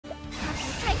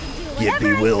get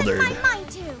bewildered. I set my mind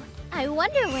to. I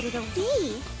wonder what it'll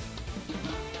be.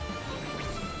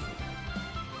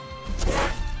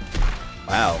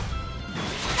 Wow.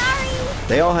 Sorry.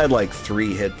 They all had like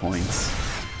 3 hit points.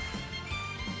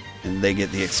 And they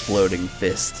get the exploding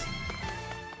fist.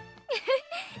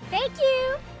 Thank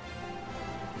you.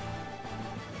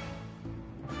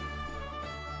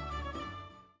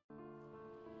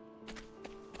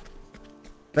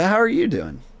 But how are you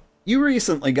doing? You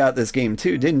recently got this game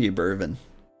too, didn't you, Burvin?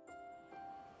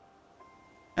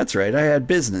 That's right, I had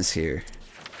business here.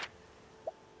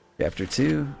 Chapter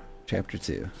 2, Chapter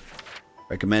 2.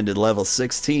 Recommended level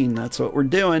 16, that's what we're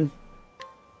doing.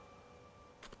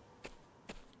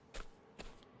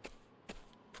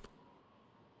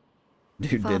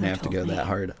 Dude didn't have to go that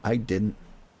hard. I didn't.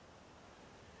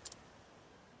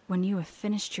 When you have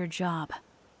finished your job,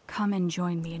 come and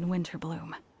join me in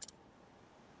Winterbloom.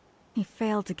 He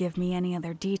failed to give me any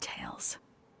other details,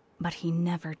 but he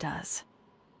never does.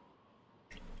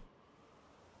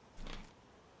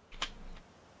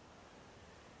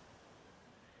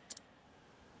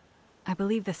 I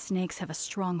believe the snakes have a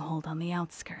stronghold on the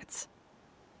outskirts.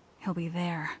 He'll be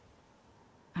there.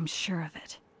 I'm sure of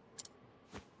it.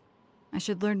 I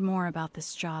should learn more about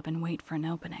this job and wait for an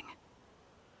opening.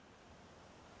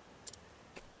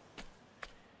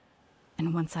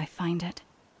 And once I find it,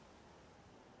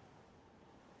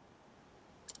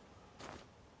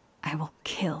 I will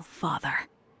kill Father.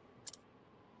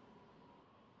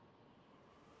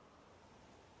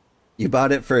 You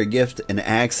bought it for a gift and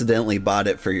accidentally bought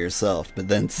it for yourself, but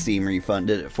then Steam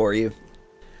refunded it for you.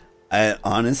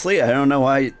 Honestly, I don't know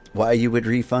why you would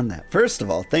refund that. First of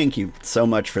all, thank you so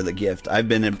much for the gift. I've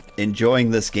been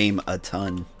enjoying this game a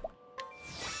ton.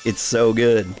 It's so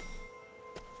good.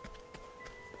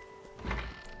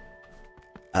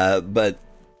 But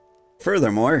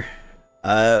furthermore,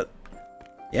 yeah,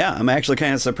 I'm actually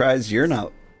kind of surprised you're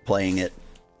not playing it,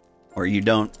 or you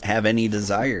don't have any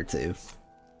desire to.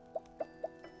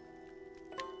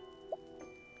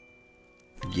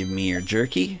 Give me your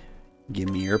jerky. Give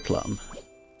me your plum.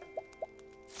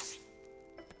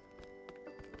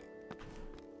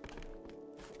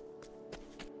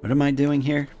 What am I doing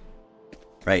here?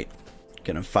 Right.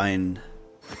 Gonna find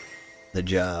the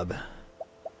job.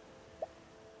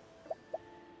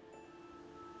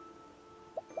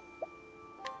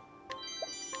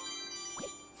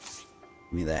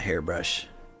 Give me that hairbrush.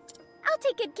 I'll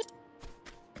take good care.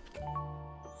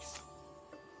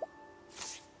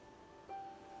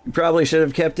 You probably should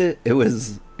have kept it. It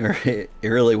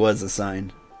really was a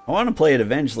sign. I want to play it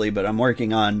eventually, but I'm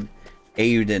working on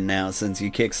Eiyuden now since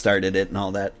you kickstarted it and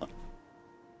all that.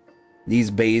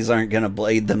 These bays aren't gonna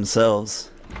blade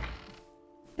themselves.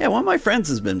 Yeah, one of my friends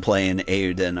has been playing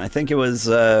Eiyuden. I think it was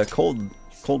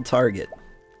Cold Target.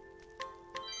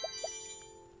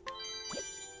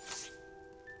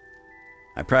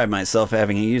 I pride myself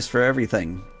having a use for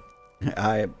everything.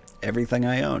 Everything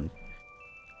I own.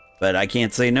 But I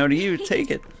can't say no to you.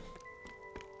 Take it.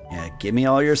 Yeah, give me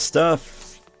all your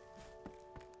stuff.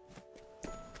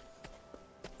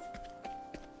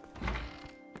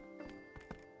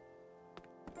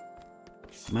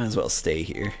 Might as well stay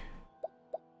here.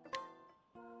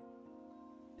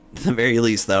 At the very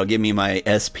least, that'll give me my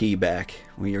SP back.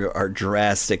 We are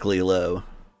drastically low.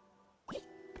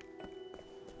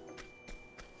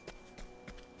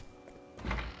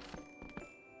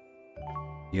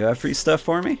 You have free stuff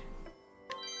for me?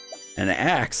 An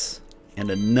axe and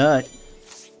a nut.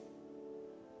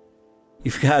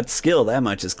 You've got skill, that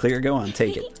much is clear. Go on,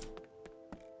 take it.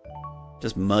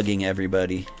 Just mugging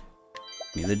everybody.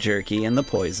 Give me the jerky and the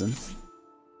poison.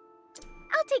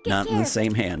 I'll take Not care in the of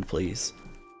same hand, please.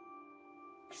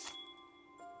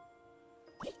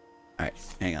 Alright,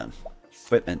 hang on.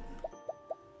 Equipment.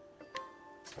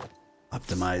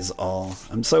 Optimize all.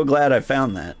 I'm so glad I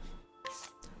found that.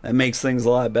 That makes things a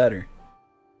lot better.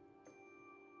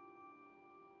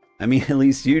 I mean, at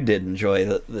least you did enjoy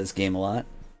this game a lot.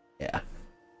 Yeah.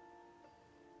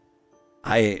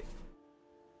 I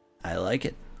like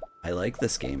it. I like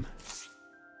this game.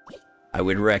 I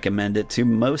would recommend it to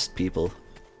most people.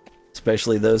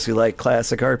 Especially those who like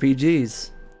classic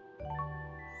RPGs.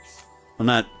 Well,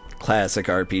 not classic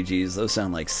RPGs. Those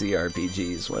sound like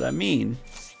CRPGs. What I mean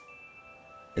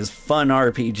is fun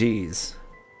RPGs.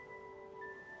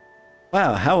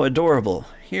 Wow, how adorable.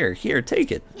 Here,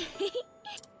 take it.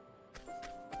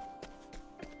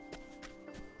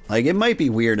 Like, it might be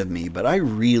weird of me, but I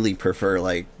really prefer,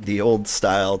 like, the old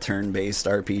style turn-based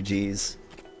RPGs. It's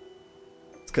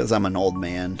because I'm an old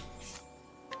man.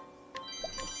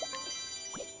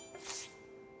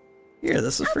 Here,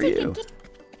 this is for you.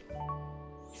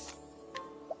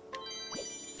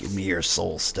 Give me your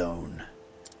soul stone.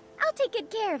 I'll take good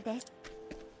care of this.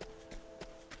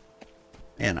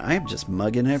 And I'm just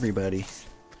mugging everybody.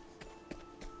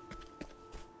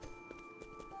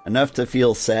 Enough to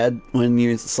feel sad when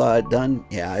you saw it done?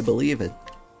 Yeah, I believe it.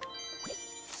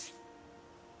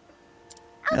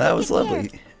 Yeah, that was lovely.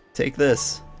 Take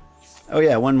this. Oh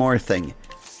yeah, one more thing.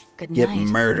 Good Get night.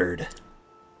 murdered.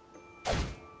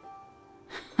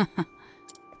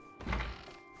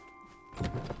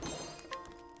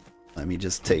 Let me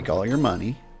just take all your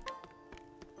money,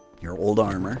 your old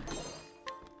armor,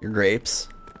 your grapes,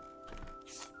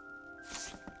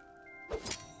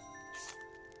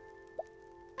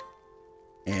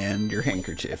 and your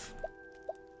handkerchief.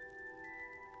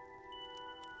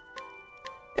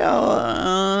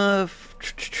 Yeah,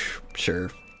 sure.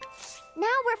 Now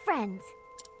we're friends.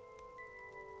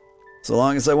 So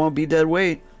long as I won't be dead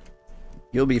weight,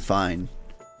 you'll be fine.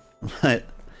 But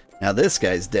now this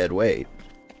guy's dead weight.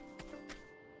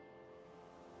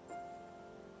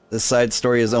 This side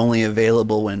story is only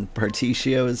available when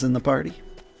Particio is in the party.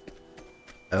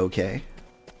 Okay.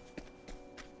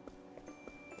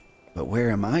 But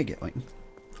where am I going?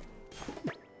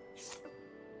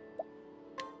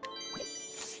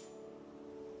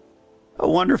 Oh,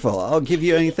 wonderful. I'll give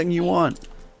you anything you want.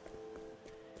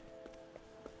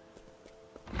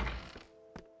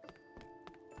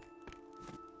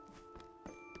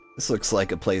 This looks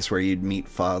like a place where you'd meet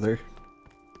Father.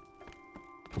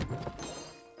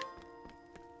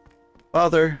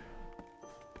 Father.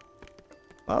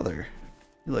 Father,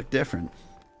 you look different.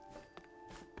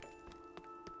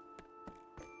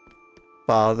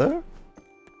 Father?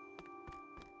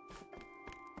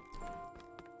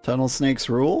 Tunnel snakes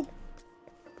rule?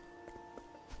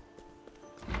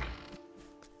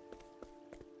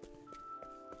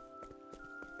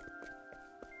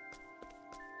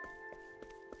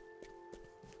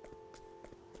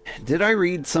 Did I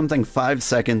read something 5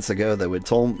 seconds ago that would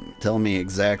tell me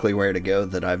exactly where to go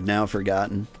that I've now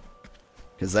forgotten?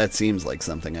 Because that seems like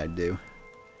something I'd do.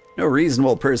 No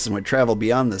reasonable person would travel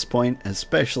beyond this point,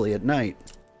 especially at night.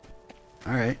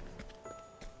 Alright.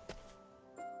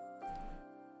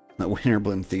 The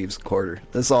Winterbloom Thieves' Quarter.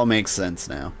 This all makes sense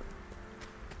now.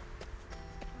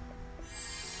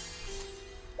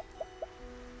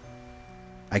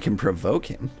 I can provoke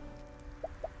him.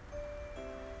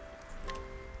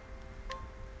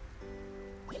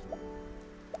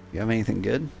 You have anything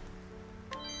good?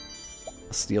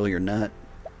 I'll steal your nut.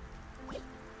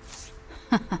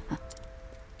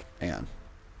 Hang on.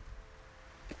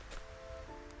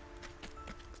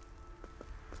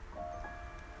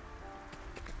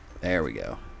 There we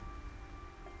go.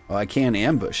 Oh, I can't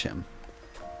ambush him.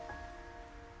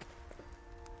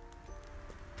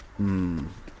 Not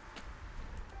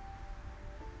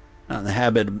in the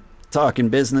habit of talking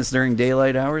business during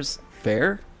daylight hours.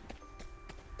 Fair?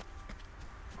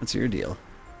 What's your deal?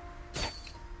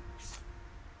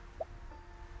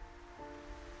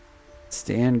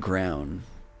 Stand ground.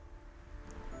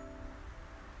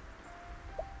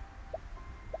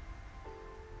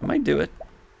 I might do it.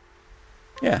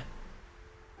 Yeah.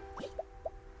 You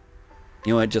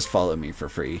know what? Just follow me for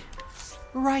free.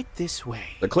 Right this way.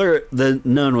 The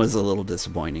nun was a little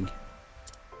disappointing.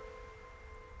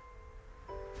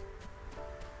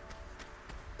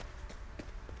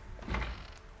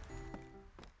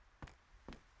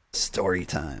 Story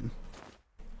time.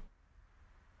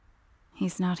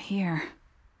 He's not here.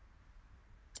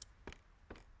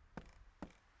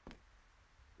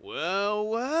 Well,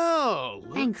 well.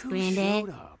 Look Thanks, who Granddad. showed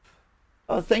up.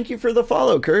 Oh, thank you for the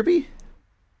follow, Kirby.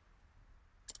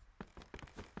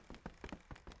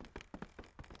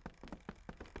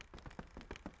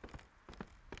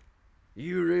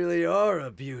 You really are a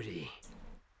beauty.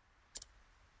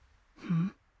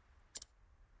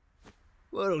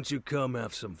 Why don't you come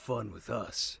have some fun with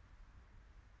us?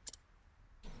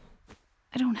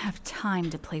 I don't have time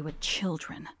to play with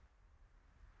children.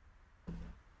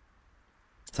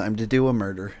 Time to do a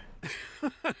murder.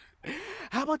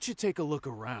 How about you take a look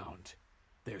around?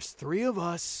 There's 3 of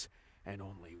us and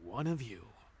only 1 of you.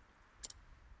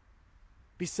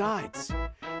 Besides,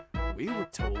 we were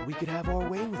told we could have our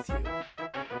way with you.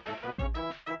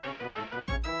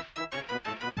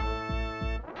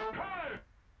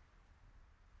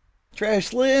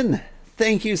 Trash Lynn,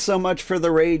 thank you so much for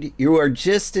the raid. You are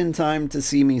just in time to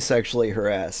see me sexually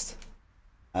harassed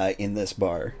in this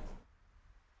bar.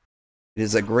 It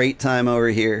is a great time over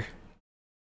here.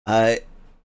 Hey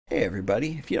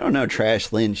everybody, if you don't know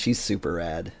Trash Lynn, she's super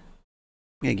rad.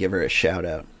 I'm gonna give her a shout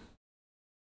out.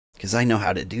 Because I know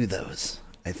how to do those,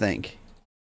 I think.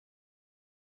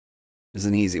 There's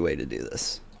an easy way to do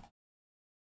this.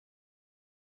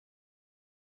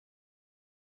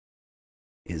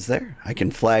 Is there? I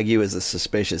can flag you as a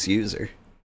suspicious user.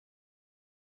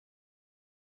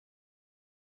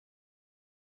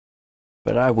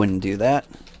 But I wouldn't do that.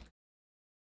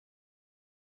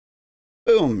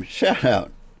 Boom, shout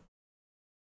out.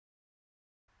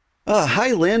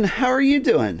 Hi Lynn, how are you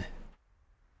doing?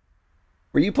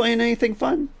 Were you playing anything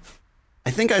fun?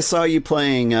 I think I saw you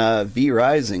playing V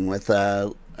Rising with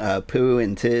Pooh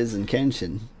and Tiz and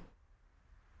Kenshin.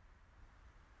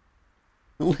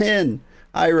 Lynn,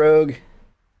 hi Rogue.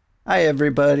 Hi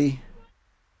everybody.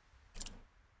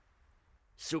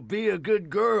 So be a good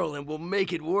girl and we'll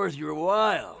make it worth your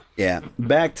while. Yeah,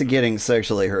 back to getting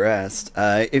sexually harassed.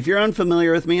 If you're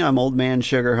unfamiliar with me, I'm Old Man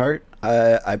Sugarheart.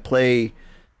 I play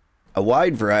a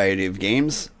wide variety of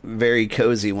games, very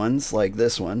cozy ones like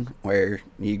this one, where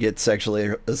you get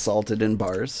sexually assaulted in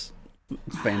bars.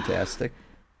 It's fantastic.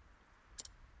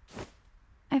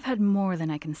 I've had more than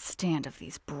I can stand of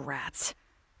these brats.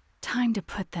 Time to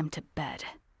put them to bed.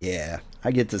 Yeah,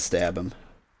 I get to stab him.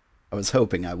 I was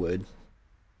hoping I would.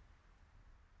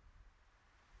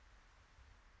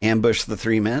 Ambush the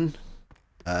 3 men?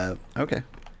 Okay.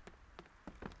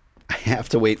 I have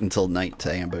to wait until night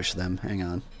to ambush them. Hang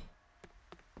on.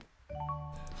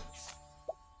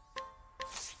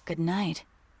 Good night.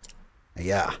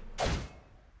 Yeah.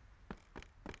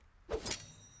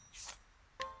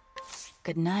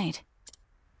 Good night.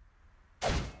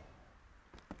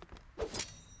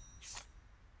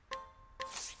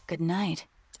 Good night.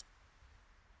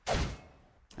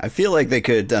 I feel like they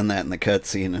could have done that in the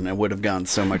cutscene and it would have gone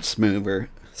so much smoother.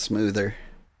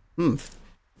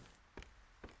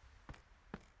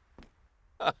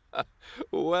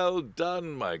 Well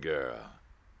done, my girl.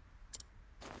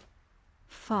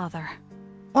 Father.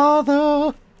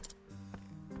 Father!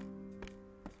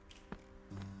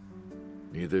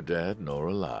 Neither dead nor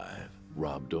alive,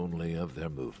 robbed only of their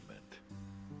movement.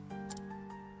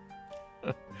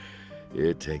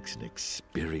 It takes an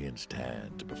experienced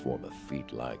hand to perform a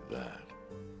feat like that.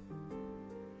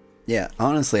 Yeah,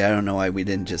 honestly, I don't know why we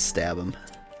didn't just stab him.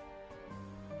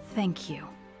 Thank you.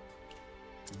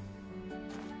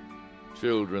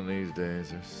 Children these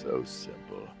days are so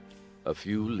simple. A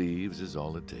few leaves is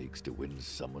all it takes to win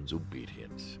someone's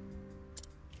obedience.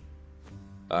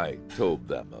 I told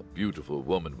them a beautiful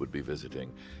woman would be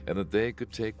visiting, and that they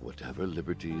could take whatever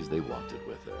liberties they wanted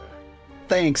with her.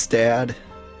 Thanks, Dad.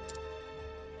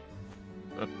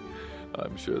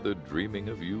 I'm sure they're dreaming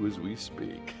of you as we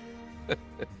speak.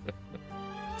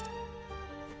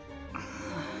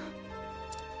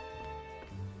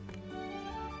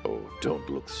 Oh, don't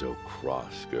look so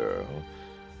cross, girl.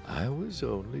 I was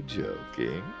only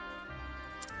joking.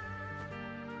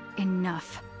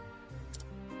 Enough.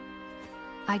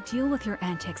 I deal with your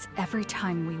antics every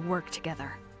time we work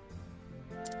together.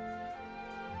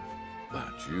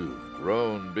 But you've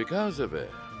grown because of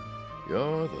it.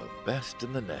 You're the best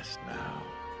in the nest now.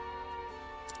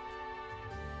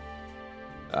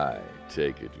 I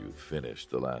take it you finished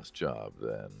the last job,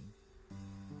 then.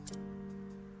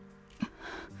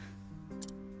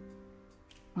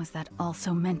 Was that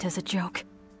also meant as a joke?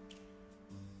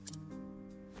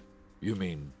 You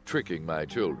mean tricking my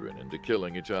children into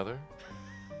killing each other?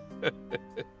 It's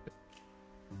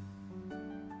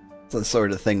the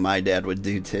sort of thing my dad would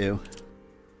do, too.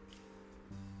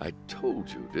 I told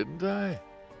you, didn't I?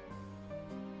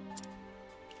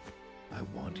 I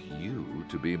want you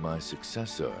to be my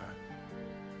successor.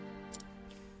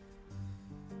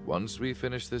 Once we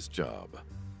finish this job,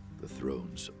 the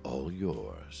throne's all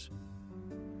yours.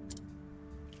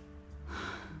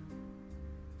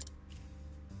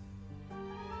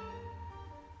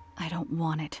 I don't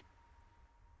want it.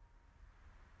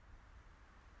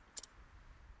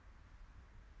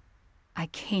 I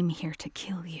came here to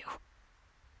kill you.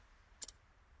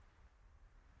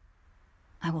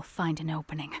 I will find an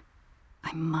opening.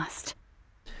 I must.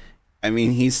 I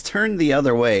mean, he's turned the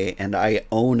other way, and I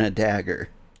own a dagger.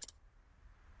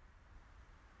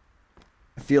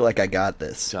 I feel like I got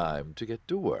this. Time to get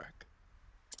to work.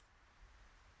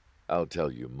 I'll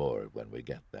tell you more when we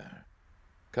get there.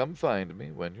 Come find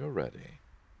me when you're ready.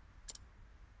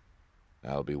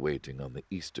 I'll be waiting on the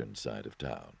eastern side of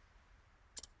town.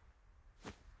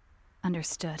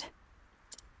 Understood.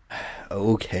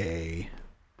 Okay.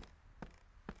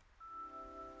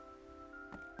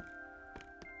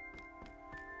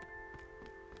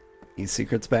 Any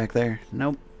secrets back there?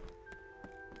 Nope.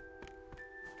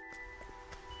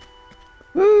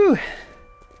 Woo!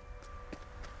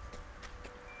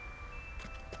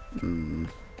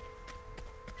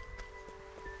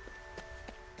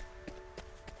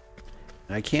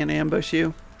 I can't ambush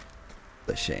you?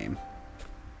 The shame.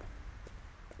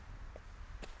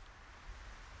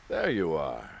 There you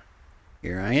are.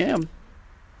 Here I am.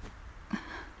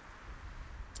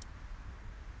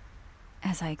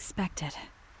 As I expected,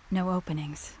 no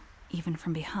openings, even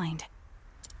from behind.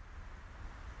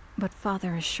 But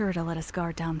Father is sure to let us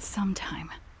guard down sometime.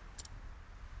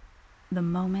 The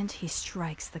moment he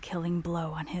strikes the killing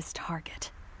blow on his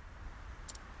target.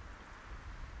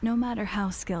 No matter how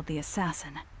skilled the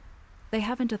assassin, they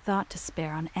haven't a thought to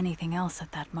spare on anything else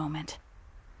at that moment.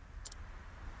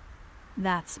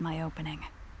 That's my opening.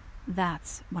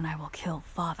 That's when I will kill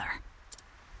Father.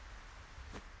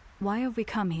 Why have we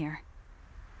come here?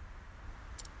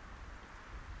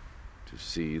 To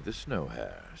see the snow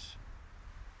hares.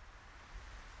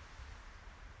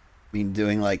 I mean,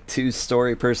 doing like 2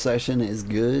 story per session is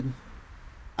good.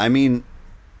 I mean,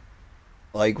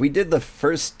 like, we did the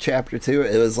first chapter 2.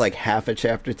 It was like half a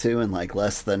chapter 2 in like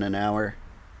less than an hour.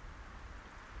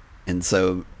 And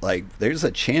so, like, there's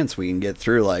a chance we can get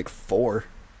through like 4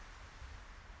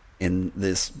 in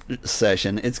this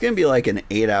session. It's going to be like an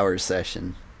 8-hour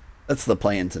session. That's the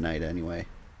plan tonight anyway.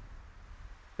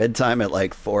 Bedtime at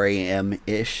like 4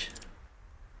 a.m.-ish.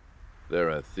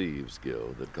 There are thieves'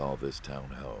 guild that call this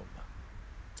town home.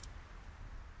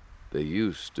 They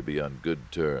used to be on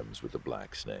good terms with the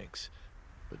Black Snakes,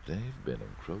 but they've been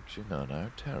encroaching on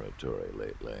our territory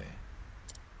lately.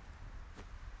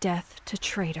 Death to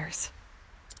traitors.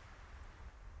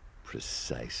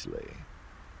 Precisely.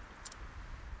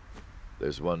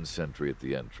 There's one sentry at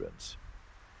the entrance.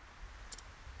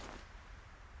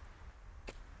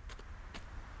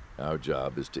 Our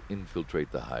job is to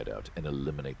infiltrate the hideout and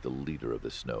eliminate the leader of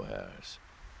the Snow Hares.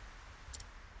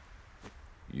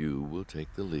 You will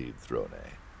take the lead, Throne.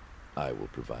 I will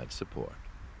provide support.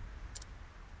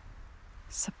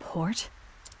 Support?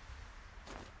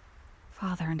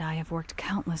 Father and I have worked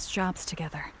countless jobs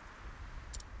together.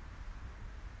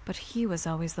 But he was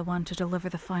always the one to deliver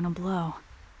the final blow.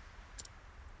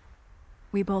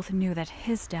 We both knew that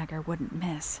his dagger wouldn't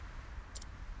miss.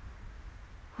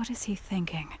 What is he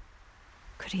thinking?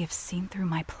 Could he have seen through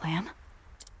my plan?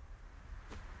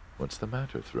 What's the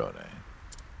matter, Throne?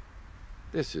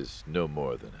 This is no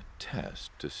more than a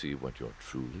test to see what you're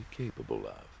truly capable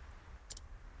of.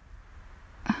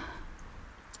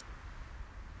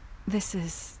 This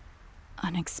is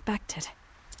unexpected.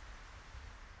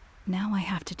 Now I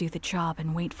have to do the job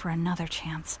and wait for another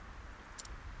chance.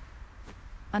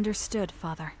 Understood,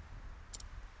 Father.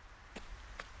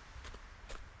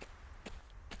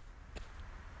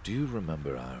 Do you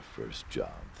remember our first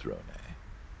job, Throne?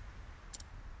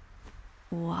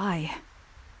 Why?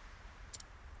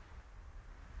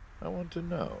 I want to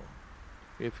know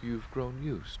if you've grown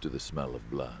used to the smell of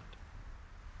blood.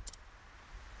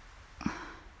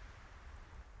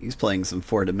 He's playing some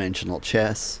 4-dimensional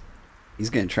chess.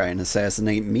 He's gonna try and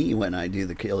assassinate me when I do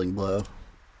the killing blow.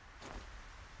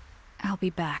 I'll be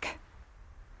back.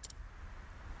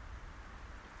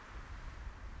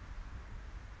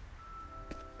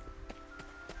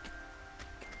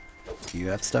 Do you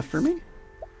have stuff for me?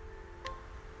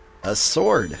 A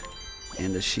sword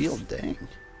and a shield, dang.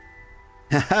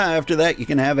 Haha, after that you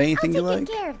can have anything you I'll like. take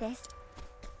good care of this.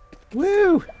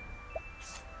 Woo!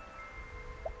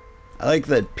 I like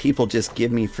that people just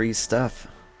give me free stuff.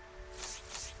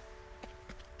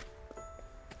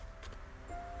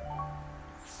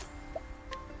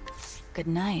 Good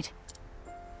night.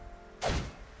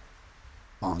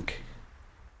 Bonk.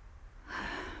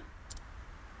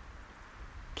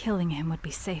 Killing him would be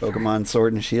safer. Pokemon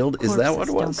Sword and Shield? Is that what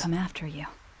it Corpses was? don't come after you.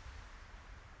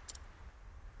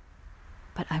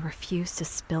 But I refuse to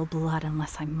spill blood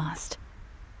unless I must.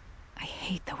 I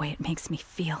hate the way it makes me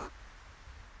feel.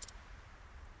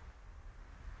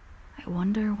 I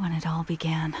wonder when it all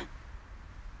began.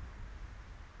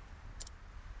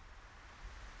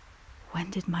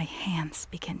 When did my hands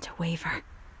begin to waver?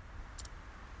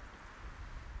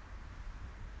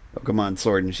 Pokemon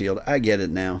Sword and Shield. I get it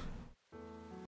now.